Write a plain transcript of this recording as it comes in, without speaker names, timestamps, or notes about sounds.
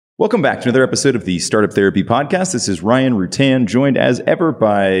Welcome back to another episode of the Startup Therapy Podcast. This is Ryan Rutan, joined as ever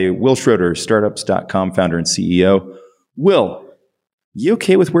by Will Schroeder, Startups.com founder and CEO. Will, you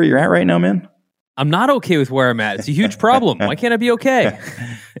okay with where you're at right now, man? I'm not okay with where I'm at. It's a huge problem. Why can't I be okay?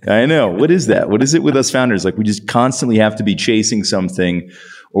 I know. What is that? What is it with us founders? Like, we just constantly have to be chasing something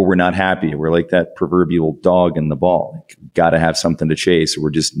or we're not happy. We're like that proverbial dog in the ball. Like, got to have something to chase or we're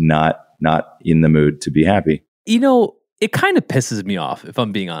just not in the mood to be happy. You know, it kind of pisses me off, if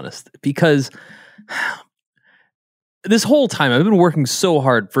I'm being honest, because this whole time I've been working so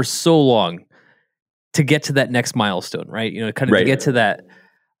hard for so long to get to that next milestone, right? You know, kind of to get to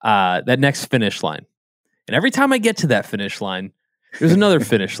that next finish line. And every time I get to that finish line, there's another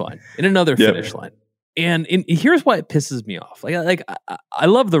finish line and another finish line. And here's why it pisses me off. I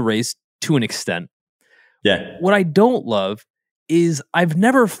love the race to an extent. Yeah. What I don't love is I've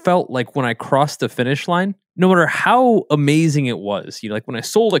never felt like when I crossed the finish line, no matter how amazing it was, you know, like when I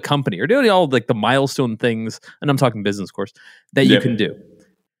sold a company or doing all like the milestone things, and I'm talking business, of course, that you can do,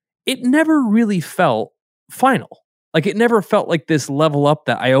 it never really felt final. Like it never felt like this level up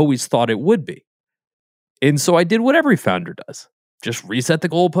that I always thought it would be. And so I did what every founder does. Just reset the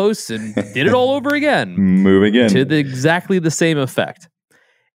goalposts and did it all over again. Move again. To exactly the same effect.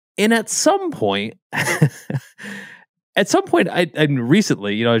 And at some point, and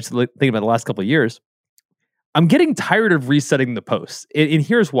recently, you know, I was thinking about the last couple of years, I'm getting tired of resetting the posts. And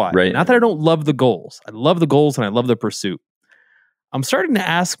here's why. Right. Not that I don't love the goals. I love the goals and I love the pursuit. I'm starting to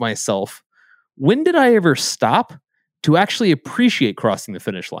ask myself, when did I ever stop to actually appreciate crossing the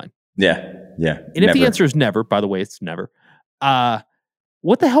finish line? Yeah. And if the answer is never, by the way, it's never.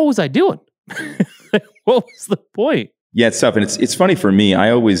 What the hell was I doing? What was the point? Yeah, it's tough. And it's funny for me.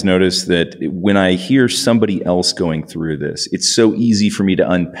 I always notice that when I hear somebody else going through this, it's so easy for me to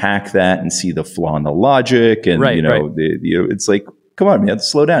unpack that and see the flaw in the logic. And, it's like, come on, man,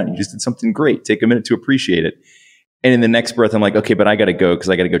 slow down. You just did something great. Take a minute to appreciate it. And in the next breath, I'm like, okay, but I got to go because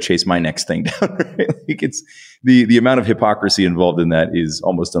I got to go chase my next thing down. Right? Like it's the amount of hypocrisy involved in that is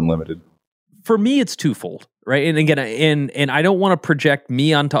almost unlimited. For me, it's twofold, right? And again, and I don't want to project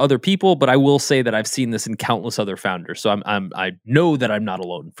me onto other people, but I will say that I've seen this in countless other founders. So I know that I'm not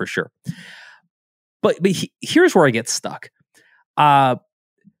alone for sure. But here's where I get stuck. The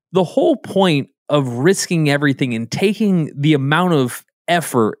whole point of risking everything and taking the amount of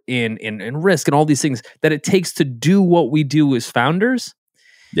effort and risk and all these things that it takes to do what we do as founders,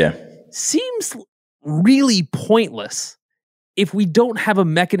 seems really pointless if we don't have a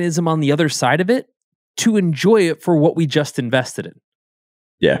mechanism on the other side of it to enjoy it for what we just invested in.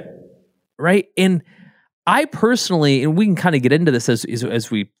 Yeah. Right. And I personally, and we can kind of get into this as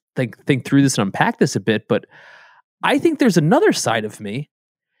we think through this and unpack this a bit, but I think there's another side of me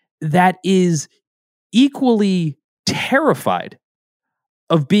that is equally terrified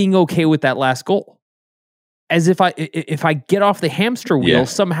of being okay with that last goal. As if I get off the hamster wheel,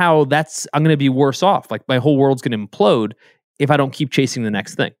 somehow I'm going to be worse off. Like my whole world's going to implode if I don't keep chasing the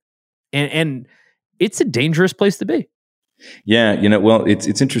next thing. And it's a dangerous place to be. Yeah. You know, well,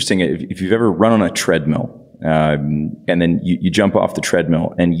 it's interesting. If you've ever run on a treadmill and then you jump off the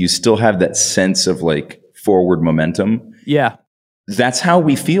treadmill and you still have that sense of like forward momentum. Yeah. That's how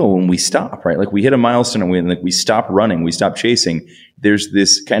we feel when we stop, right? Like we hit a milestone and we stop running, we stop chasing. There's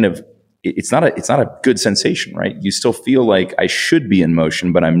this kind of, it's not a good sensation, right? You still feel like I should be in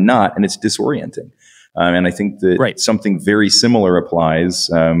motion, but I'm not. And it's disorienting. And I think that something very similar applies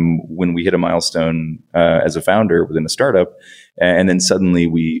when we hit a milestone as a founder within a startup, and then suddenly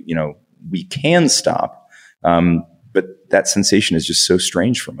we can stop, but that sensation is just so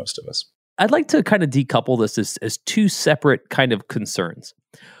strange for most of us. I'd like to kind of decouple this as two separate kind of concerns.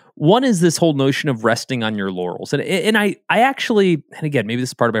 One is this whole notion of resting on your laurels, and I actually, and again, maybe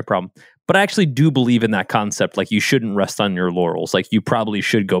this is part of my problem, but I actually do believe in that concept. Like you shouldn't rest on your laurels. Like you probably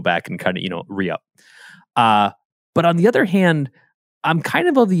should go back and kind of re-up. But on the other hand, I'm kind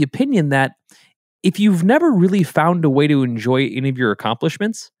of the opinion that if you've never really found a way to enjoy any of your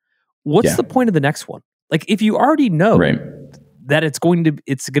accomplishments, what's the point of the next one? Like if you already know that it's going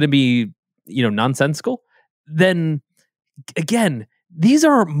to be, nonsensical, then again, these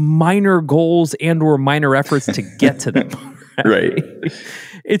are minor goals and or minor efforts to get to them. Right.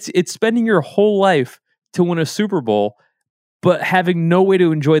 It's spending your whole life to win a Super Bowl, but having no way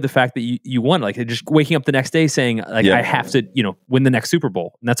to enjoy the fact that you won. Like just waking up the next day saying, like, I have to, win the next Super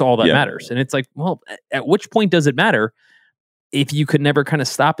Bowl. And that's all that matters. And it's like, well, at which point does it matter if you could never kind of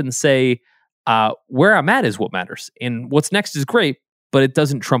stop and say, where I'm at is what matters. And what's next is great, but it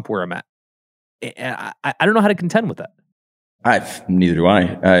doesn't trump where I'm at. I don't know how to contend with that. Neither do I.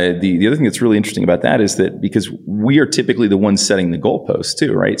 The other thing that's really interesting about that is that because we are typically the ones setting the goalposts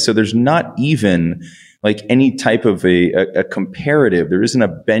too, right? So there's not even like any type of a comparative. There isn't a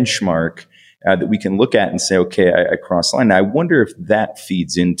benchmark that we can look at and say, okay, I crossed the line. Now, I wonder if that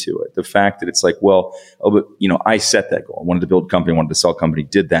feeds into it. The fact that it's like, well, but I set that goal. I wanted to build a company, I wanted to sell a company,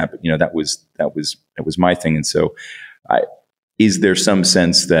 did that, but that was my thing. And so is there some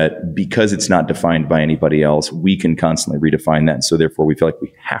sense that because it's not defined by anybody else, we can constantly redefine that? And so therefore we feel like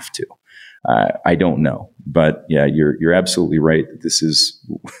we have to. I don't know, but yeah, you're absolutely right that this is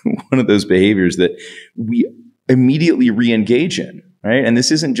one of those behaviors that we immediately re-engage in. Right. And this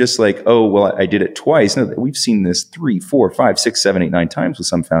isn't just like, oh, well, I did it twice. No, we've seen this 3, 4, 5, 6, 7, 8, 9 times with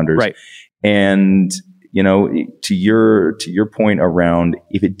some founders. Right. And, to your point around,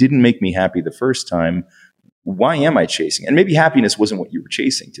 if it didn't make me happy the first time, why am I chasing? And maybe happiness wasn't what you were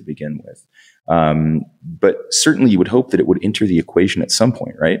chasing to begin with. But certainly you would hope that it would enter the equation at some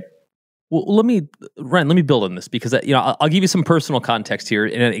point, right? Well, Ryan, let me build on this because, I'll give you some personal context here.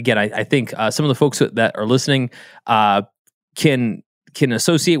 And again, I think some of the folks that are listening can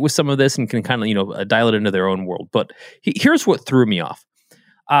associate with some of this and can kind of, dial it into their own world. But here's what threw me off.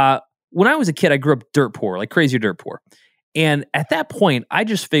 When I was a kid, I grew up dirt poor, like crazy dirt poor. And at that point, I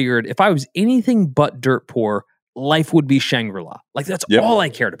just figured if I was anything but dirt poor, life would be Shangri-La. Like that's all I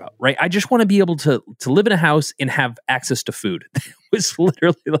cared about, right? I just want to be able to live in a house and have access to food. That was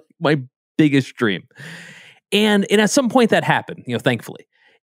literally like my biggest dream. And at some point that happened, thankfully.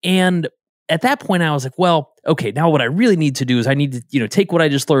 And at that point I was like, well, okay, now what I really need to do is I need to, take what I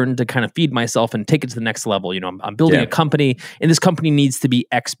just learned to kind of feed myself and take it to the next level. I'm building a company and this company needs to be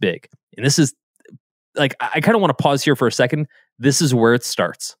X big. And this is like, I kind of want to pause here for a second. This is where it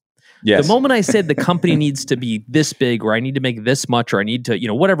starts. Yes. The moment I said the company needs to be this big or I need to make this much or I need to,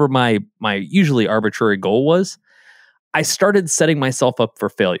 whatever my usually arbitrary goal was, I started setting myself up for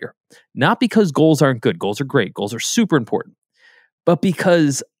failure. Not because goals aren't good. Goals are great. Goals are super important. But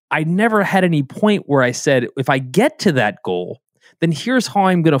because I never had any point where I said, if I get to that goal, then here's how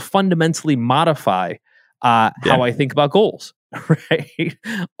I'm going to fundamentally modify how I think about goals. Right?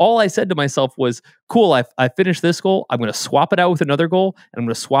 All I said to myself was, cool, I finished this goal. I'm going to swap it out with another goal, and I'm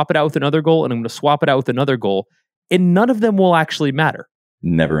going to swap it out with another goal, and I'm going to swap it out with another goal. And none of them will actually matter.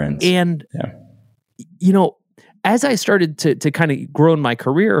 Never ends. And, as I started to kind of grow in my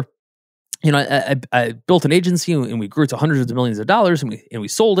career, I built an agency and we grew to hundreds of millions of dollars and we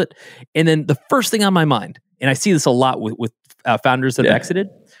sold it. And then the first thing on my mind, and I see this a lot with founders that have exited,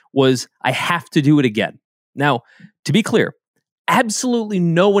 was I have to do it again. Now, to be clear, absolutely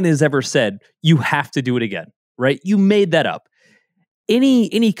no one has ever said you have to do it again, right? You made that up.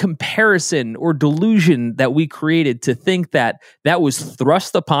 Any comparison or delusion that we created to think that was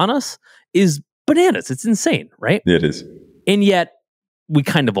thrust upon us is bananas. It's insane, right? It is. And yet we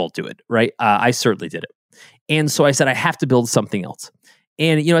kind of all do it, right? I certainly did it. And so I said, I have to build something else.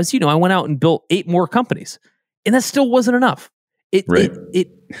 And, as you know, I went out and built 8 more companies and that still wasn't enough. It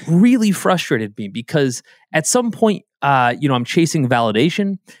really frustrated me because at some point, I'm chasing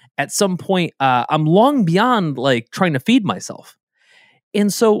validation. At some point, I'm long beyond like trying to feed myself.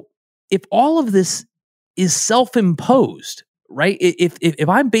 And so if all of this is self-imposed, right? If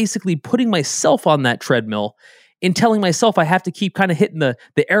I'm basically putting myself on that treadmill and telling myself I have to keep kind of hitting the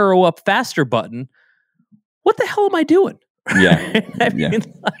arrow up faster button, what the hell am I doing? Yeah. Mean,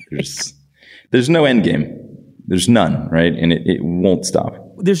 there's no end game. There's none, right? And it won't stop.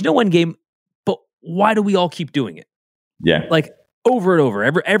 There's no end game, but why do we all keep doing it? Yeah. Like over and over.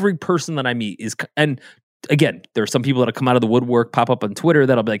 Every person that I meet is, and again, there are some people that come out of the woodwork, pop up on Twitter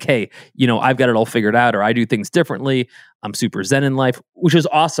that'll be like, hey, I've got it all figured out, or I do things differently. I'm super zen in life, which is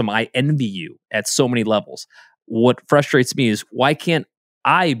awesome. I envy you at so many levels. What frustrates me is why can't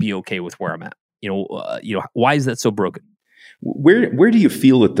I be okay with where I'm at? Why is that so broken? Where do you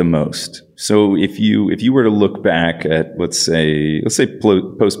feel it the most? So if you were to look back at let's say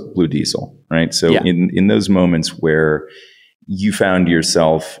post Blue Diesel, right? So in those moments where you found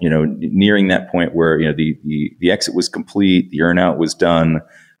yourself, nearing that point where the exit was complete, the earnout was done,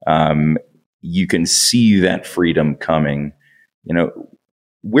 you can see that freedom coming.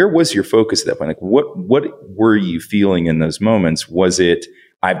 Where was your focus at that point? Like what were you feeling in those moments? Was it,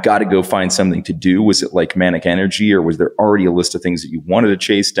 I've got to go find something to do? Was it like manic energy, or was there already a list of things that you wanted to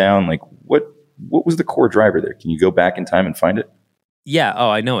chase down? Like what was the core driver there? Can you go back in time and find it? Yeah.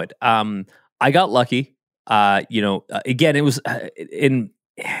 Oh, I know it. I got lucky. Again, it was and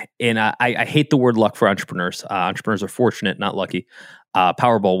I hate the word luck for entrepreneurs. Entrepreneurs are fortunate, not lucky.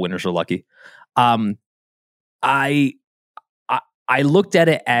 Powerball winners are lucky. I looked at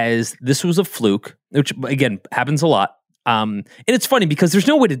it as this was a fluke, which again happens a lot. And it's funny because there's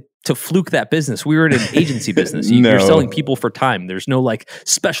no way to fluke that business. We were in an agency business. No. You're selling people for time. There's no like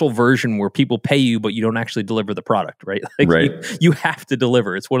special version where people pay you, but you don't actually deliver the product, right? Like Right. you have to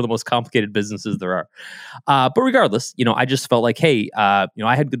deliver. It's one of the most complicated businesses there are. But regardless, I just felt like, hey, I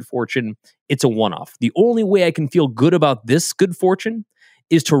had good fortune. It's a one-off. The only way I can feel good about this good fortune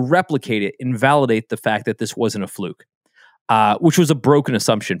is to replicate it and validate the fact that this wasn't a fluke, which was a broken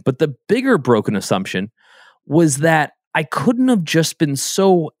assumption. But the bigger broken assumption was that I couldn't have just been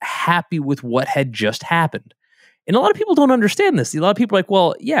so happy with what had just happened. And a lot of people don't understand this. A lot of people are like,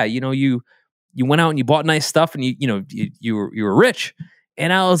 well, yeah, you went out and you bought nice stuff and you were rich.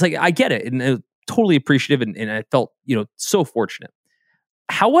 And I was like, I get it. And I was totally appreciative. And I felt, so fortunate.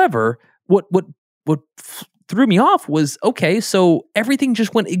 However, what threw me off was, okay, so everything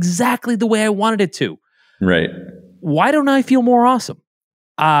just went exactly the way I wanted it to. Right. Why don't I feel more awesome?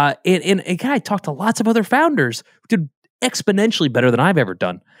 And again, I talked to lots of other founders who did exponentially better than I've ever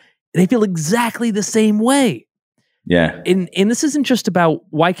done. They feel exactly the same way. Yeah. And this isn't just about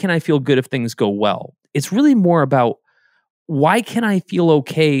why can I feel good if things go well. It's really more about why can I feel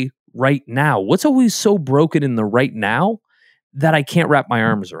okay right now? What's always so broken in the right now that I can't wrap my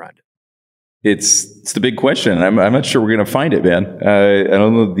arms around it? It's the big question. I'm not sure we're going to find it, man. I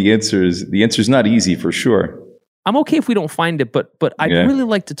don't know the answer is not easy for sure. I'm okay if we don't find it, but I'd really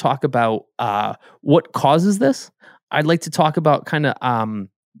like to talk about what causes this. I'd like to talk about kind of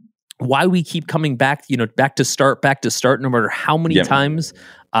why we keep coming back, back to start, no matter how many times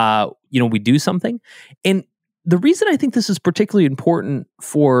we do something. And the reason I think this is particularly important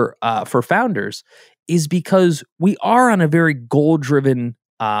for founders is because we are on a very goal-driven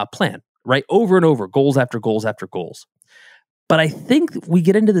plan, right? Over and over, goals after goals after goals. But I think we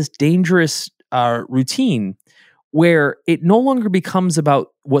get into this dangerous routine where it no longer becomes about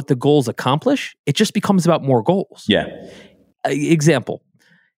what the goals accomplish. It just becomes about more goals. Yeah. Example,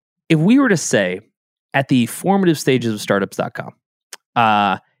 if we were to say at the formative stages of startups.com,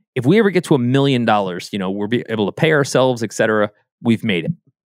 if we ever get to $1 million, we're able to pay ourselves, et cetera, we've made it.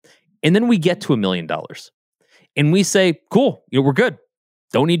 And then we get to $1 million and we say, cool, we're good.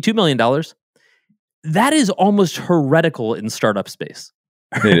 Don't need $2 million. That is almost heretical in startup space.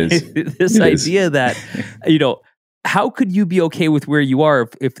 It is. This idea that, how could you be okay with where you are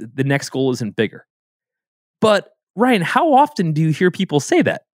if the next goal isn't bigger? But Ryan, how often do you hear people say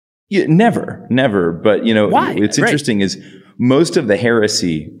that? Yeah, never. But why? It's interesting is most of the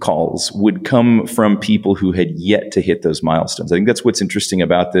heresy calls would come from people who had yet to hit those milestones. I think that's what's interesting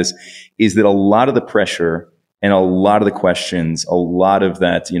about this is that a lot of the pressure and a lot of the questions, a lot of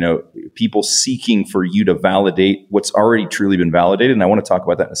that, people seeking for you to validate what's already truly been validated. And I want to talk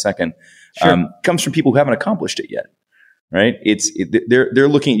about that in a second. Sure. Comes from people who haven't accomplished it yet, right? They're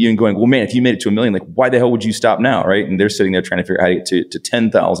looking at you and going, well, man, if you made it to $1 million, like why the hell would you stop now, right? And they're sitting there trying to figure out how to get to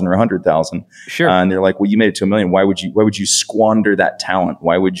 10,000 or 100,000. Sure. And they're like, well, you made it to $1 million. Why would you squander that talent?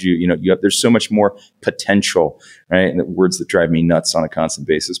 Why would you, there's so much more potential, right? And the words that drive me nuts on a constant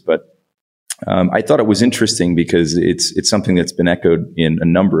basis. But I thought it was interesting because it's something that's been echoed in a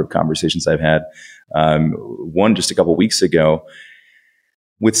number of conversations I've had. One just a couple of weeks ago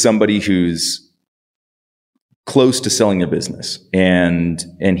with somebody who's close to selling their business. And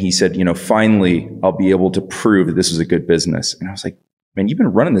he said, finally, I'll be able to prove that this is a good business. And I was like, man, you've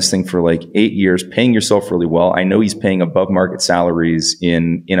been running this thing for like 8 years, paying yourself really well. I know he's paying above market salaries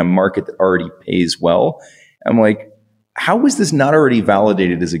in a market that already pays well. I'm like, how is this not already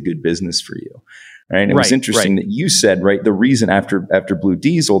validated as a good business for you? Right. And it was interesting that you said, right, the reason after Blue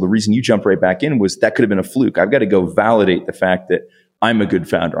Diesel, the reason you jumped right back in was that could have been a fluke. I've got to go validate the fact that I'm a good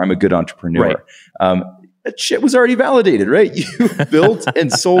founder. I'm a good entrepreneur. Right. That shit was already validated, right? You built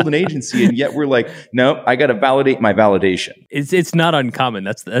and sold an agency, and yet we're like, no, I got to validate my validation. It's not uncommon.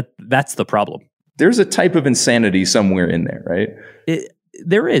 That's the problem. There's a type of insanity somewhere in there, right?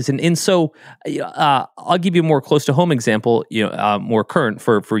 There is, and so I'll give you a more close to home example, more current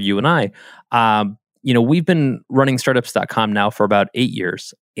for you and I. We've been running startups.com now for about 8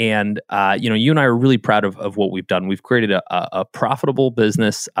 years. And, you and I are really proud of what we've done. We've created a profitable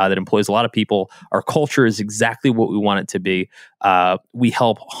business that employs a lot of people. Our culture is exactly what we want it to be. We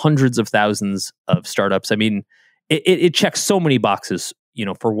help hundreds of thousands of startups. I mean, it checks so many boxes,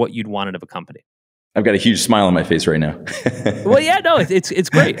 for what you'd want out of a company. I've got a huge smile on my face right now. Well, yeah, no, it's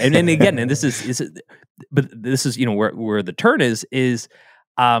great. And again, and this is where the turn is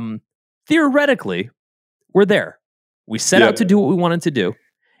theoretically, we're there. We set out to do what we wanted to do.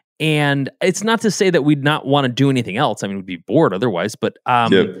 And it's not to say that we'd not want to do anything else. I mean, we'd be bored otherwise. But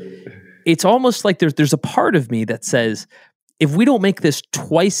it's almost like there's a part of me that says, if we don't make this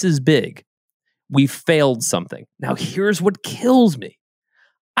twice as big, we failed something. Now, here's what kills me.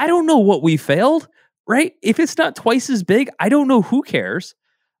 I don't know what we failed, right? If it's not twice as big, I don't know who cares.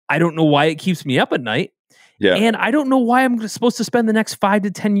 I don't know why it keeps me up at night. Yeah. And I don't know why I'm supposed to spend the next 5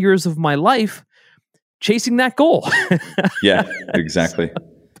 to 10 years of my life chasing that goal. Yeah, exactly.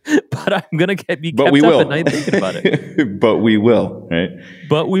 But I'm going to be kept up at night thinking about it. But we will, right?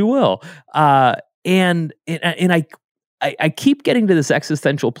 But we will. And I keep getting to this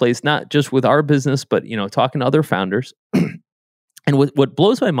existential place, not just with our business, but talking to other founders. And what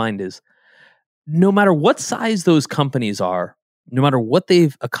blows my mind is, no matter what size those companies are, no matter what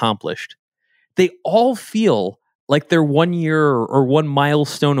they've accomplished, they all feel like they're 1 year or one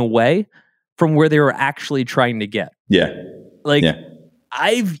milestone away from where they were actually trying to get. Yeah. Like, yeah.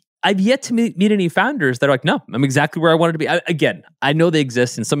 I've yet to meet any founders that are like, no, I'm exactly where I wanted to be. I know they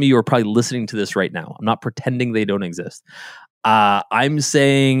exist, and some of you are probably listening to this right now. I'm not pretending they don't exist. I'm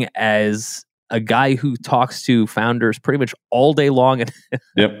saying, as a guy who talks to founders pretty much all day long, and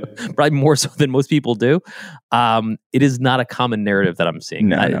yep. probably more so than most people do, it is not a common narrative that I'm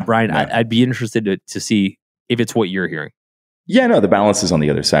seeing. Brian, I'd be interested to see if it's what you're hearing. Yeah, no, the balance is on the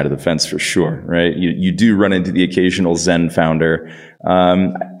other side of the fence for sure, right? You do run into the occasional Zen founder.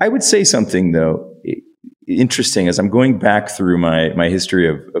 I would say something, though, interesting, as I'm going back through my history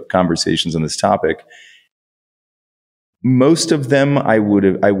of conversations on this topic. Most of them, I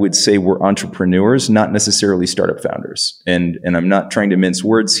would say, were entrepreneurs, not necessarily startup founders. And I'm not trying to mince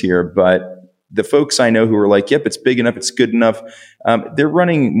words here, but the folks I know who are like, yep, it's big enough, it's good enough. They're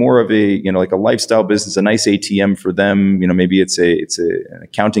running more of a, like a lifestyle business, a nice ATM for them. Maybe it's an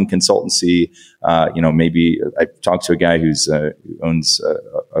accounting consultancy. Maybe I talked to a guy who owns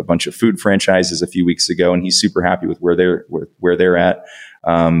a bunch of food franchises a few weeks ago, and he's super happy with where they're at.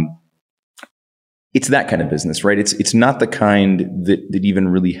 It's that kind of business, right? It's not the kind that even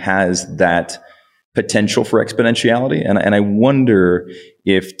really has that potential for exponentiality. And I wonder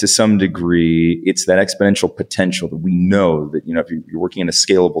if, to some degree, it's that exponential potential that we know that, if you're working in a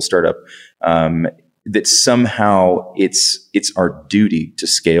scalable startup, that somehow it's our duty to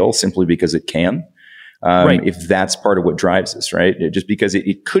scale simply because it can. Right. If that's part of what drives us, right? Just because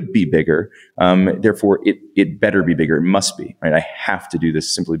it could be bigger, therefore it better be bigger. It must be, right? I have to do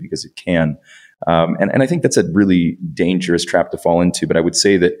this simply because it can. And I think that's a really dangerous trap to fall into. But I would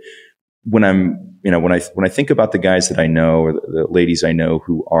say that when I think about the guys that I know, or the ladies I know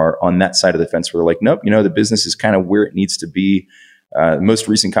who are on that side of the fence, where they're like, nope, the business is kind of where it needs to be. The most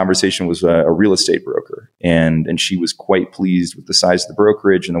recent conversation was a real estate broker, and she was quite pleased with the size of the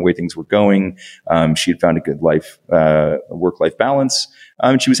brokerage and the way things were going. She had found a good work-life balance,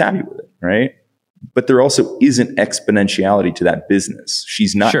 and she was happy with it, right? But there also isn't exponentiality to that business.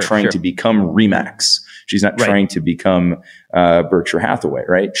 She's not trying to become Remax. She's not trying to become Berkshire Hathaway,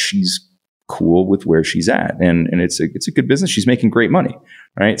 right? She's cool with where she's at, and it's a good business. She's making great money,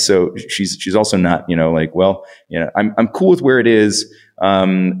 right? So she's also not, I'm cool with where it is,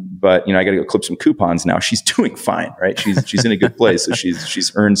 but I got to go clip some coupons now. She's doing fine, right? She's in a good place, so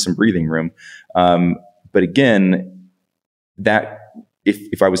she's earned some breathing room. But again, that.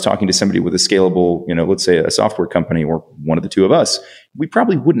 If I was talking to somebody with a scalable, let's say a software company or one of the two of us, we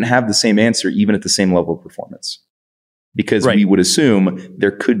probably wouldn't have the same answer even at the same level of performance, because we would assume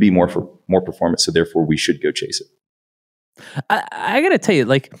there could be more performance, so therefore we should go chase it. I got to tell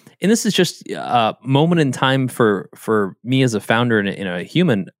you, and this is just a moment in time for me as a founder and a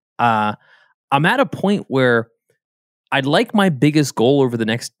human. I'm at a point where I'd like my biggest goal over the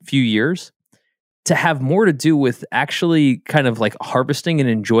next few years to have more to do with actually kind of like harvesting and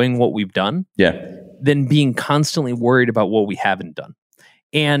enjoying what we've done, than being constantly worried about what we haven't done.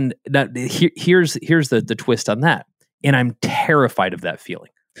 And here's the twist on that. And I'm terrified of that feeling.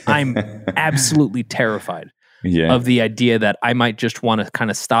 I'm absolutely terrified of the idea that I might just want to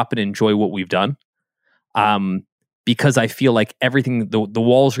kind of stop and enjoy what we've done, because I feel like everything, the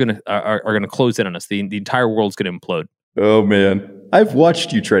walls are gonna close in on us. The entire world's gonna implode. Oh man, I've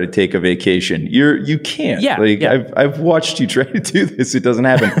watched you try to take a vacation. You can't. I've watched you try to do this. It doesn't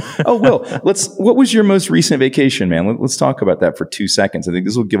happen. Oh, Will, what was your most recent vacation, man? Let's talk about that for 2 seconds. I think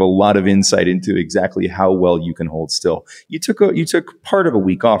this will give a lot of insight into exactly how well you can hold still. You took part of a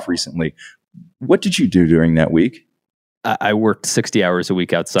week off recently. What did you do during that week? I worked 60 hours a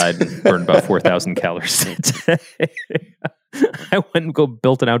week outside and burned about 4,000 calories a day. I went and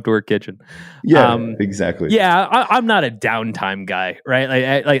built an outdoor kitchen. Yeah, exactly. Yeah, I'm not a downtime guy,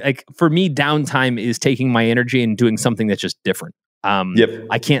 right? Like for me, downtime is taking my energy and doing something that's just different.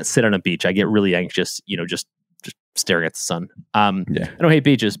 I can't sit on a beach. I get really anxious, just staring at the sun. I don't hate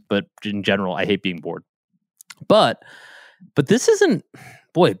beaches, but in general, I hate being bored. But this isn't,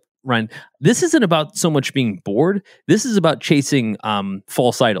 boy, Ryan, this isn't about so much being bored. This is about chasing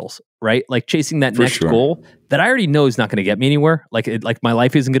false idols, right? Like chasing that next goal that I already know is not going to get me anywhere. Like my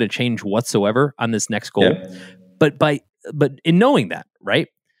life isn't going to change whatsoever on this next goal. Yeah. But in knowing that, right?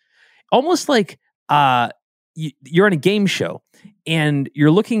 Almost like you're on a game show and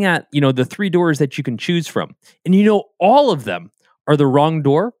you're looking at, the 3 doors that you can choose from, and all of them are the wrong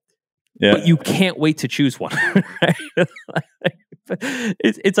door. Yeah. But you can't wait to choose one. Right?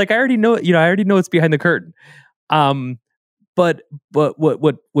 It's like I already know it. I already know it's behind the curtain. But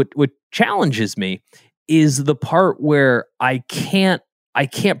what challenges me is the part where I can't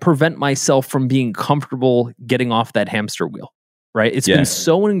prevent myself from being comfortable getting off that hamster wheel. Right? It's been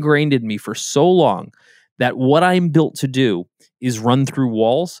so ingrained in me for so long that what I'm built to do is run through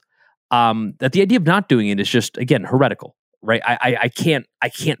walls. That the idea of not doing it is just, again, heretical. Right? I can't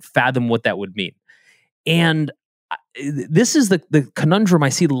fathom what that would mean. And this is the conundrum I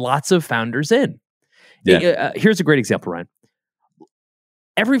see lots of founders in. Yeah. Here's a great example, Ryan.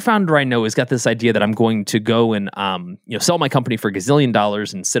 Every founder I know has got this idea that I'm going to go and sell my company for $1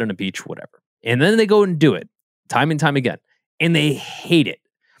 gazillion and sit on a beach, whatever. And then they go and do it time and time again. And they hate it.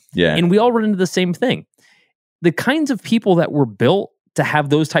 Yeah. And we all run into the same thing. The kinds of people that were built to have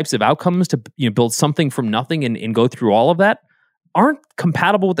those types of outcomes, to build something from nothing and go through all of that, aren't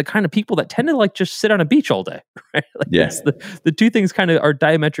compatible with the kind of people that tend to just sit on a beach all day. Right? The two things kind of are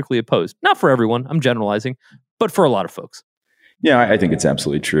diametrically opposed. Not for everyone, I'm generalizing, but for a lot of folks. Yeah, I think it's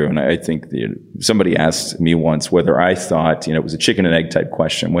absolutely true. And I think somebody asked me once whether I thought, it was a chicken and egg type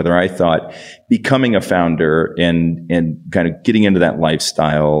question, whether I thought becoming a founder and kind of getting into that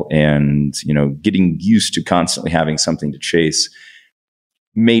lifestyle and, getting used to constantly having something to chase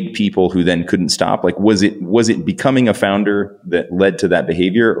made people who then couldn't stop. Like, was it becoming a founder that led to that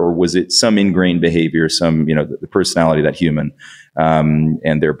behavior, or was it some ingrained behavior, some, the personality of that human,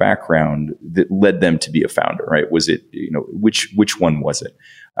 and their background that led them to be a founder, right? Was it, which one was it?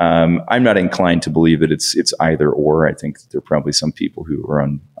 I'm not inclined to believe that it's either or. I think there are probably some people who are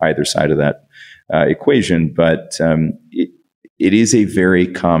on either side of that equation, but it is a very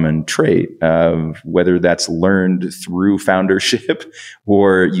common trait of whether that's learned through foundership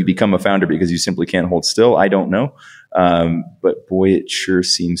or you become a founder because you simply can't hold still. I don't know. But boy, it sure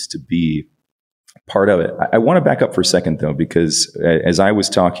seems to be part of it. I want to back up for a second though, because as I was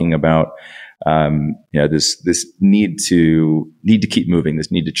talking about, this need to keep moving, this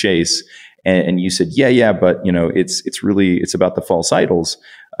need to chase. And you said, but it's about the false idols.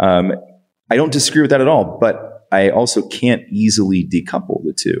 I don't disagree with that at all, but I also can't easily decouple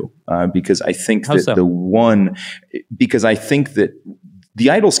the two, because I think that the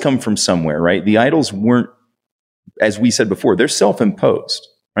idols come from somewhere, right? The idols weren't, as we said before, they're self-imposed,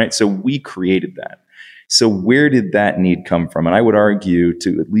 right? So we created that. So where did that need come from? And I would argue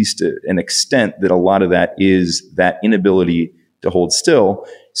to at least an extent that a lot of that is that inability to hold still.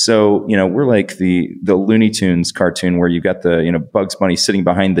 So, we're like the Looney Tunes cartoon where you got the, Bugs Bunny sitting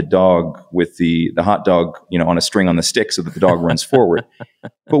behind the dog with the hot dog, on a string on the stick so that the dog runs forward.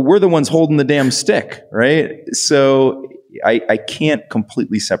 But we're the ones holding the damn stick, right? So I can't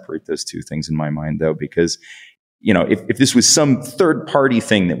completely separate those two things in my mind though, because, if this was some third party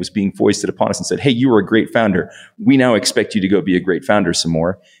thing that was being foisted upon us and said, hey, you were a great founder, we now expect you to go be a great founder some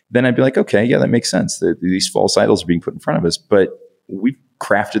more, then I'd be like, okay, yeah, that makes sense. These false idols are being put in front of us, but we've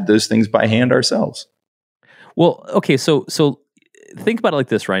crafted those things by hand ourselves. Well, okay, so think about it like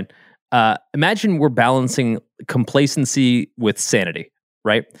this, Ryan. Imagine we're balancing complacency with sanity,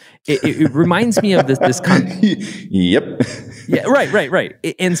 right? It reminds me of this Yep. Yeah, right.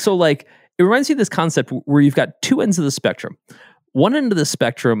 And so it reminds me of this concept where you've got two ends of the spectrum. One end of the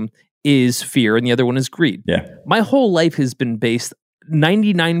spectrum is fear and the other one is greed. Yeah. My whole life has been based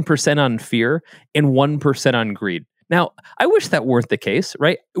 99% on fear and 1% on greed. Now, I wish that weren't the case,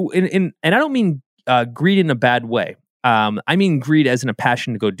 right? And I don't mean greed in a bad way. I mean greed as in a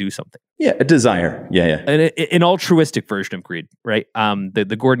passion to go do something. Yeah, a desire. Yeah. An altruistic version of greed, right?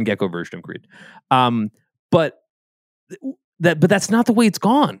 The Gordon Gekko version of greed. But that's not the way it's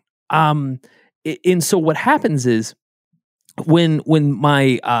gone. And so what happens is when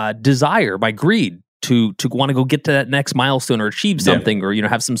my desire, my greed to want to go get to that next milestone or achieve something or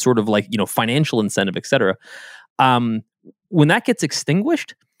have some sort of financial incentive, et cetera. When that gets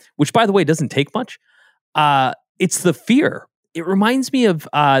extinguished, which by the way doesn't take much, it's the fear. It reminds me of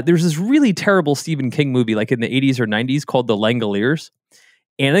there's this really terrible Stephen King movie in the 80s or 90s called The Langoliers.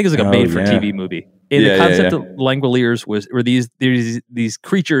 And I think it was a made-for-TV movie. And the concept of Langoliers were these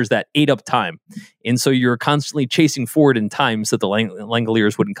creatures that ate up time. And so you're constantly chasing forward in time so the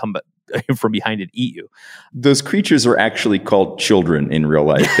Langoliers wouldn't come from behind and eat you. Those creatures are actually called children in real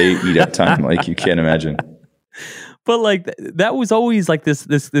life. They eat at time like you can't imagine. But like that was always like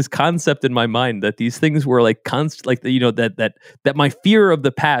this concept in my mind that these things were like constant, like that my fear of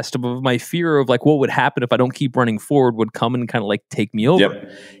the past, my fear of like what would happen if I don't keep running forward, would come and kind of like take me over.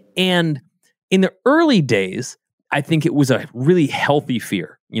 Yep. And in the early days, I think it was a really healthy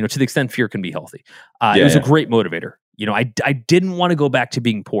fear. To the extent fear can be healthy. It was a great motivator. I didn't want to go back to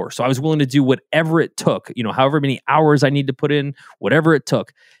being poor, so I was willing to do whatever it took. However many hours I need to put in, whatever it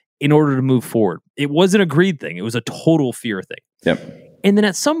took, in order to move forward. It wasn't a greed thing. It was a total fear thing. Yep. And then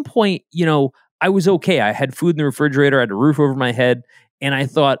at some point, I was okay. I had food in the refrigerator. I had a roof over my head. And I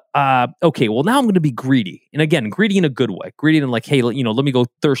thought, okay, well, now I'm going to be greedy. And again, greedy in a good way. Greedy in like, hey, let me go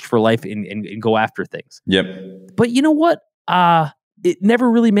thirst for life and go after things. Yep. But you know what? It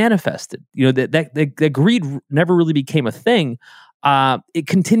never really manifested. That greed never really became a thing. It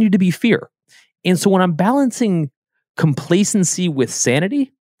continued to be fear. And so when I'm balancing complacency with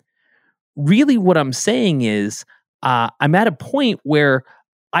sanity, really what I'm saying is I'm at a point where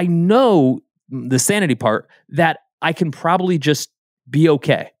I know the sanity part that I can probably just be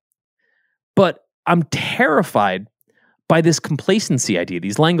okay. But I'm terrified by this complacency idea,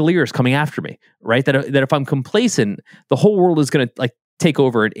 these Langoliers coming after me, right? That if I'm complacent, the whole world is going to like take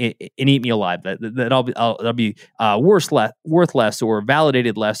over and eat me alive. That I'll be worth less or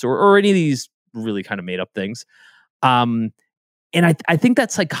validated less or any of these really kind of made up things. And I think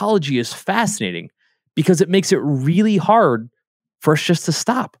that psychology is fascinating because it makes it really hard for us just to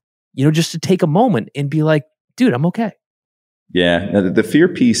stop, just to take a moment and be like, dude, I'm okay. Yeah. Now, the fear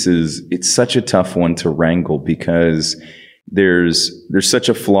piece it's such a tough one to wrangle because there's such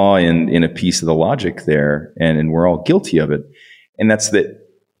a flaw in a piece of the logic there, and we're all guilty of it. And that's that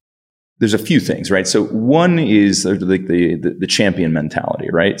there's a few things, right? So one is like the champion mentality,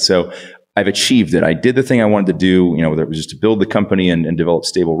 right? So I've achieved it. I did the thing I wanted to do, whether it was just to build the company and develop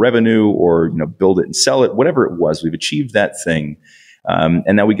stable revenue or, build it and sell it, whatever it was, we've achieved that thing.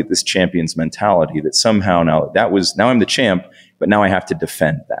 And now we get this champion's mentality that somehow now I'm the champ, but now I have to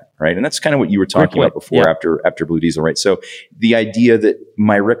defend that. Right. And that's kind of what you were talking about before after Blue Diesel, right? So the idea that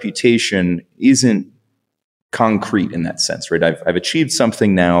my reputation isn't concrete in that sense, right? I've achieved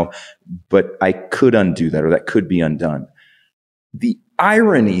something now, but I could undo that, or that could be undone. The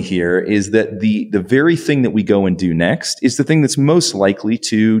irony here is that the very thing that we go and do next is the thing that's most likely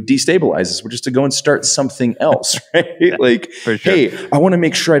to destabilize us, which is to go and start something else, right? Like, sure. Hey, I want to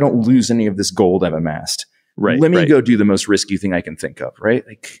make sure I don't lose any of this gold I've amassed. Right. Let me go do the most risky thing I can think of, right?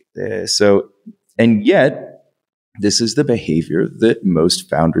 Like, and yet this is the behavior that most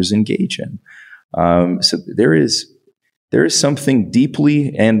founders engage in. So there is something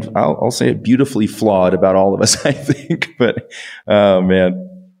deeply, and I'll say it, beautifully flawed about all of us, I think. But, oh, man.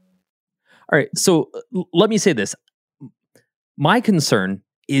 All right. So let me say this. My concern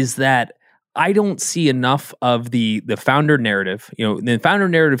is that I don't see enough of the founder narrative. The founder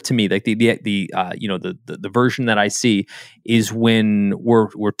narrative to me, like the version that I see is when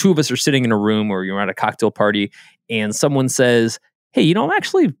we're two of us are sitting in a room or you're at a cocktail party and someone says, hey, I'm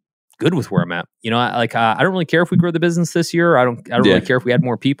actually good with where I'm at. I don't really care if we grow the business this year. I don't really care if we add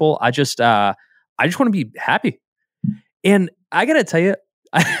more people. I just want to be happy. And I got to tell you,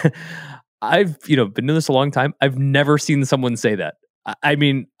 I've, been doing this a long time. I've never seen someone say that. I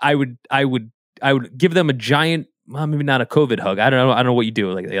mean, I would give them a giant, well, maybe not a COVID hug. I don't know what you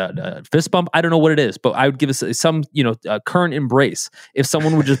do, like a fist bump. I don't know what it is, but I would give us some, current embrace if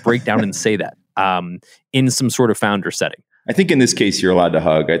someone would just break down and say that in some sort of founder setting. I think in this case, you're allowed to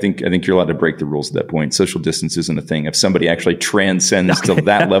hug. I think you're allowed to break the rules at that point. Social distance isn't a thing. If somebody actually transcends to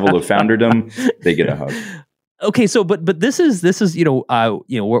that level of founderdom, they get a hug. Okay, so but this is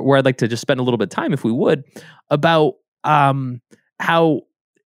where I'd like to just spend a little bit of time, if we would, about how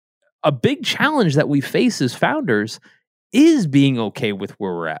a big challenge that we face as founders is being okay with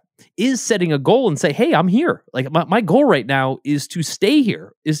where we're at, is setting a goal and say, hey, I'm here. Like my goal right now is to stay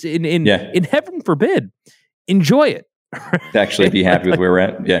here, is in heaven forbid, enjoy it. To actually be happy with where we're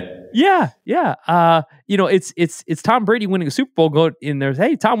at. Yeah. It's Tom Brady winning a Super Bowl, going in there,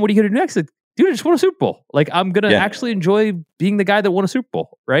 hey, Tom, what are you going to do next? Like, dude, I just won a Super Bowl. Like, I'm going to actually enjoy being the guy that won a Super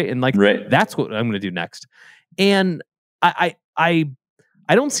Bowl. Right. And that's what I'm going to do next. And I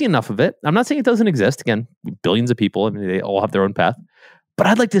don't see enough of it. I'm not saying it doesn't exist. Again, billions of people, I mean, they all have their own path, but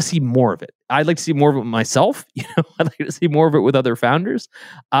I'd like to see more of it. I'd like to see more of it myself. I'd like to see more of it with other founders.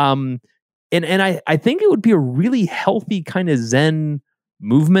 And I think it would be a really healthy kind of Zen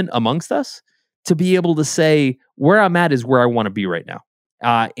movement amongst us to be able to say, where I'm at is where I want to be right now.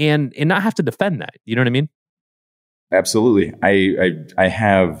 And not have to defend that. You know what I mean? Absolutely. I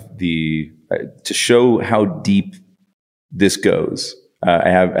have the to show how deep this goes. I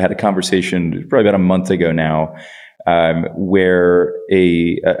had a conversation probably about a month ago now, where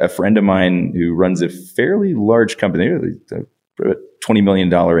a friend of mine who runs a fairly large company, $20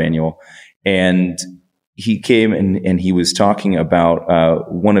 million annual, and he came and he was talking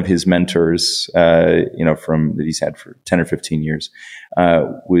about one of his mentors, from that he's had for 10 or 15 years,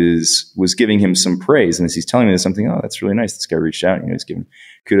 was giving him some praise. And as he's telling me this, something, oh, that's really nice. This guy reached out, he's giving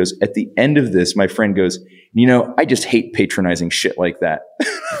kudos. At the end of this, my friend goes, I just hate patronizing shit like that.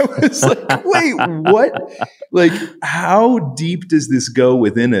 I was like, wait, what? Like, how deep does this go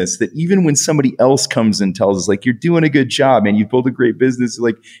within us that even when somebody else comes and tells us, like, you're doing a good job, man, you've built a great business,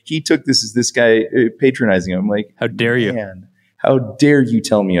 like, he took this as this guy patronizing him. I'm like, how dare you? Man, how dare you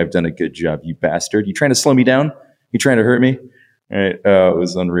tell me I've done a good job, you bastard? You trying to slow me down? You trying to hurt me? All right. It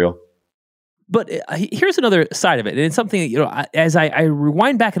was unreal. But here's another side of it. And it's something that, as I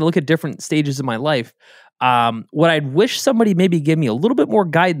rewind back and look at different stages of my life, what I'd wish somebody maybe give me a little bit more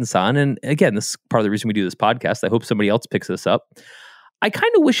guidance on, and again, this is part of the reason we do this podcast. I hope somebody else picks this up. I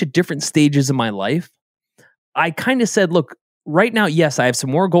kind of wish at different stages of my life, I kind of said, look, right now, yes, I have some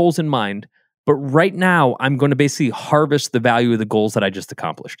more goals in mind, but right now I'm going to basically harvest the value of the goals that I just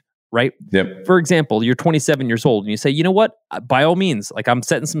accomplished. Right? Yep. For example, you're 27 years old and you say, you know what? By all means, like, I'm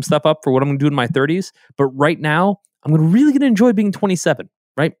setting some stuff up for what I'm going to do in my 30s, but right now I'm really going to enjoy being 27,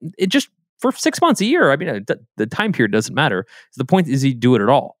 right? It just, for 6 months, a year, I mean, the time period doesn't matter. So the point is you do it at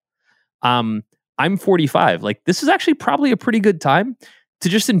all. I'm 45. Like, this is actually probably a pretty good time to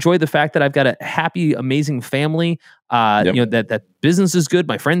just enjoy the fact that I've got a happy, amazing family. That business is good.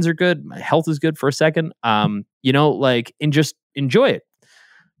 My friends are good. My health is good for a second. And just enjoy it.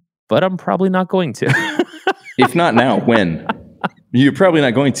 But I'm probably not going to. If not now, when? You're probably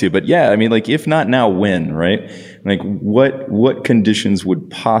not going to, but yeah, I mean, like, if not now, when, right? Like, what conditions would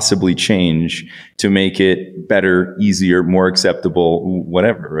possibly change to make it better, easier, more acceptable,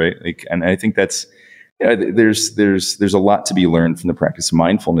 whatever, right? Like, and I think that's, there's a lot to be learned from the practice of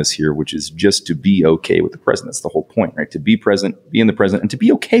mindfulness here, which is just to be okay with the present. That's the whole point, right? To be present, be in the present, and to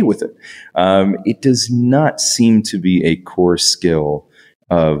be okay with it. It does not seem to be a core skill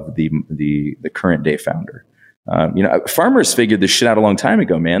of the current day founder. Farmers figured this shit out a long time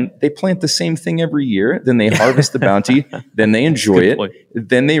ago, man. They plant the same thing every year, then they harvest the bounty, then they enjoy it,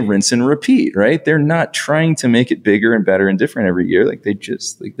 then they rinse and repeat, right? They're not trying to make it bigger and better and different every year. Like,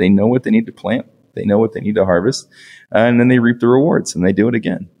 they know what they need to plant, they know what they need to harvest, and then they reap the rewards and they do it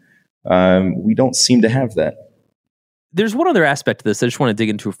again. We don't seem to have that. There's one other aspect to this I just want to dig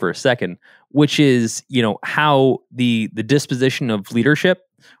into for a second, which is, how the disposition of leadership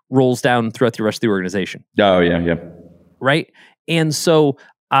rolls down throughout the rest of the organization. Oh, yeah. Right? And so,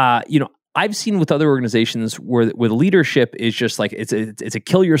 I've seen with other organizations where the leadership is just like, it's a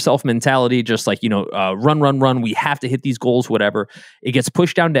kill yourself mentality, just like, run. We have to hit these goals, whatever. It gets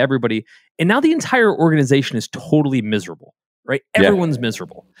pushed down to everybody. And now the entire organization is totally miserable. Right? Everyone's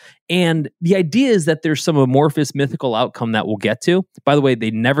miserable. And the idea is that there's some amorphous mythical outcome that we'll get to. By the way, they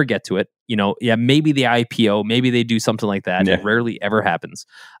never get to it. Maybe the IPO, maybe they do something like that. Yeah. It rarely ever happens.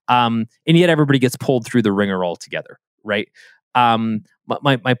 And yet everybody gets pulled through the ringer altogether. Right?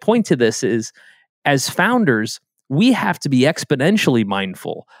 My point to this is, as founders, we have to be exponentially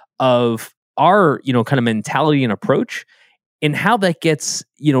mindful of our, kind of mentality and approach, and how that gets,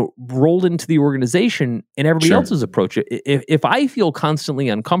 rolled into the organization and everybody else's approach. If I feel constantly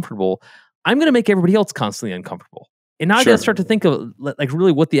uncomfortable, I'm going to make everybody else constantly uncomfortable. And now I got to start to think of, like,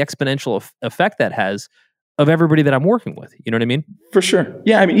 really what the exponential effect that has of everybody that I'm working with. You know what I mean? For sure.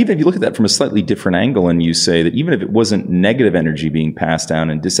 Yeah. I mean, even if you look at that from a slightly different angle and you say that even if it wasn't negative energy being passed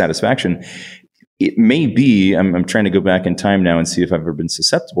down and dissatisfaction, it may be, I'm trying to go back in time now and see if I've ever been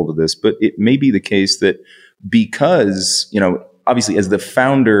susceptible to this, but it may be the case that because, obviously as the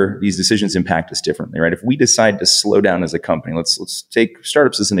founder, these decisions impact us differently, right? If we decide to slow down as a company, let's take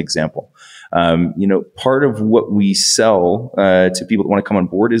startups as an example. Part of what we sell to people that want to come on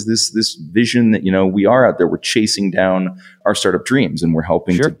board is this vision that, we are out there, we're chasing down our startup dreams and we're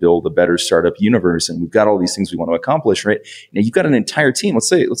helping to build a better startup universe. And we've got all these things we want to accomplish, right? Now you've got an entire team. Let's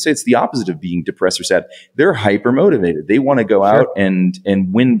say it's the opposite of being depressed or sad. They're hyper motivated. They want to go out and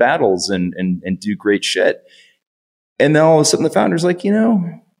win battles and do great shit. And then all of a sudden the founder's like,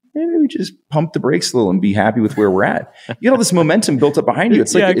 maybe we just pump the brakes a little and be happy with where we're at. You get all this momentum built up behind you.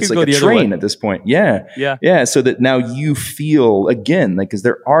 It's like, it's like a train at this point. Yeah. So that now you feel again, like, because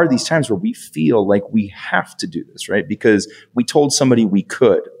there are these times where we feel like we have to do this, right? Because we told somebody we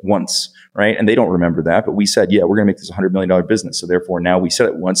could once, right? And they don't remember that, but we said, yeah, we're going to make this $100 million business. So therefore now we said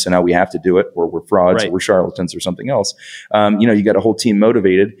it once, so now we have to do it, or we're frauds, or we're charlatans, or something else. You got a whole team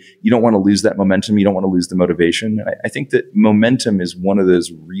motivated. You don't want to lose that momentum. You don't want to lose the motivation. I think that momentum is one of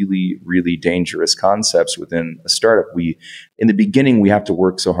those really, really dangerous concepts within a startup. In the beginning, we have to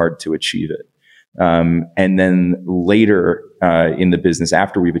work so hard to achieve it. And then later in the business,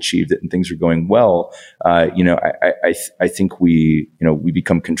 after we've achieved it and things are going well, I think we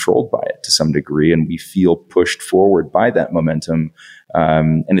become controlled by it to some degree, and we feel pushed forward by that momentum.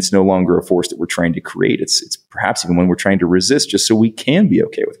 And it's no longer a force that we're trying to create. It's perhaps even when we're trying to resist, just so we can be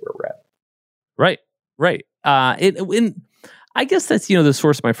okay with where we're at. Right. I guess that's, the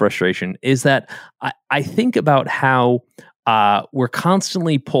source of my frustration is that I think about how we're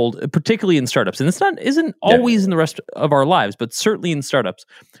constantly pulled, particularly in startups, and isn't always in the rest of our lives, but certainly in startups,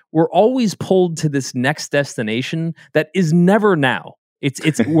 we're always pulled to this next destination that is never now.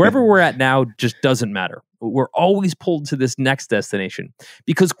 It's wherever we're at now just doesn't matter. We're always pulled to this next destination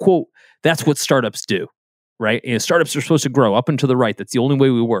because, quote, that's what startups do, right? Startups are supposed to grow up and to the right. That's the only way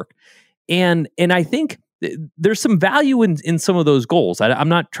we work. And I think there's some value in some of those goals. I'm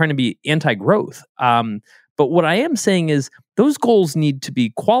not trying to be anti-growth. But what I am saying is those goals need to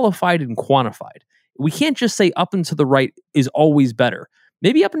be qualified and quantified. We can't just say up and to the right is always better.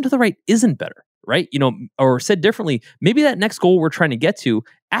 Maybe up and to the right isn't better, right? Or said differently, maybe that next goal we're trying to get to,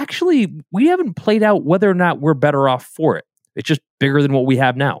 actually, we haven't played out whether or not we're better off for it. It's just bigger than what we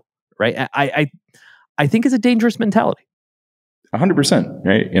have now, right? I think it's a dangerous mentality. 100%,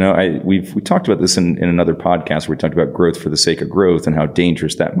 right? We talked about this in another podcast where we talked about growth for the sake of growth and how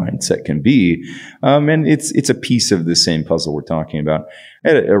dangerous that mindset can be. And it's a piece of the same puzzle we're talking about. I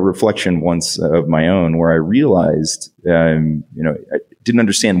had a reflection once of my own where I realized, I didn't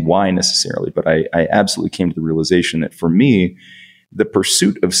understand why necessarily, but I absolutely came to the realization that for me, the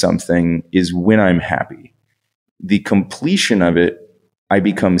pursuit of something is when I'm happy. The completion of it, I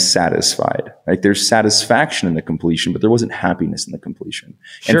become satisfied. Like there's satisfaction in the completion, but there wasn't happiness in the completion.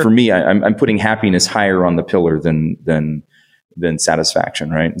 Sure. And for me, I'm putting happiness higher on the pillar than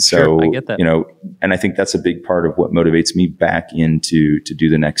satisfaction, right? And so, sure, I get that. And I think that's a big part of what motivates me back into to do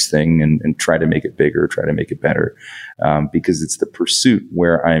the next thing and try to make it bigger, try to make it better, because it's the pursuit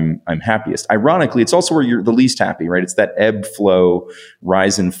where I'm happiest. Ironically, it's also where you're the least happy, right? It's that ebb flow,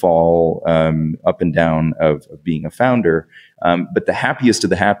 rise and fall, up and down of being a founder. But the happiest of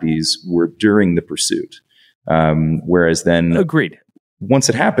the happies were during the pursuit. Whereas then, agreed. Once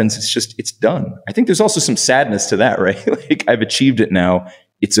it happens, it's done. I think there's also some sadness to that, right? Like I've achieved it now.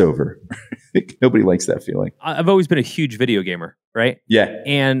 It's over. Nobody likes that feeling. I've always been a huge video gamer, right? Yeah.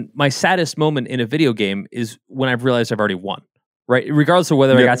 And my saddest moment in a video game is when I've realized I've already won, right? Regardless of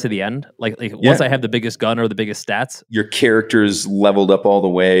whether I got to the end, like once I have the biggest gun or the biggest stats. Your character's leveled up all the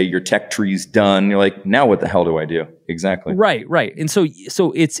way. Your tech tree's done. You're like, now what the hell do I do? Exactly. Right. And so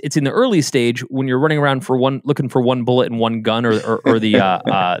it's in the early stage when you're running around looking for one bullet and one gun or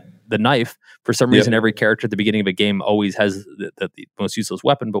the knife. For some reason, every character at the beginning of a game always has the most useless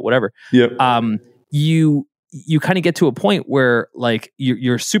weapon, but whatever. Yep. You kind of get to a point where like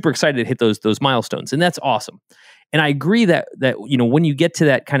you're super excited to hit those milestones, and that's awesome. And I agree that when you get to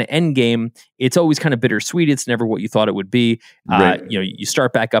that kind of end game, it's always kind of bittersweet. It's never what you thought it would be. Right. You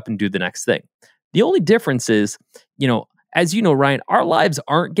start back up and do the next thing. The only difference is, as you know, Ryan, our lives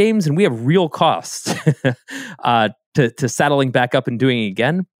aren't games, and we have real costs to saddling back up and doing it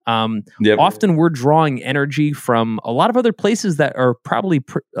again. Often we're drawing energy from a lot of other places that are probably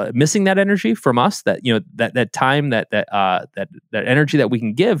missing that energy from us. That that time, that energy that we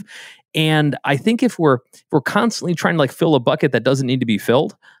can give. And I think if we're constantly trying to fill a bucket that doesn't need to be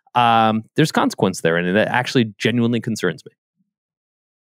filled, there's consequence there, and that actually genuinely concerns me.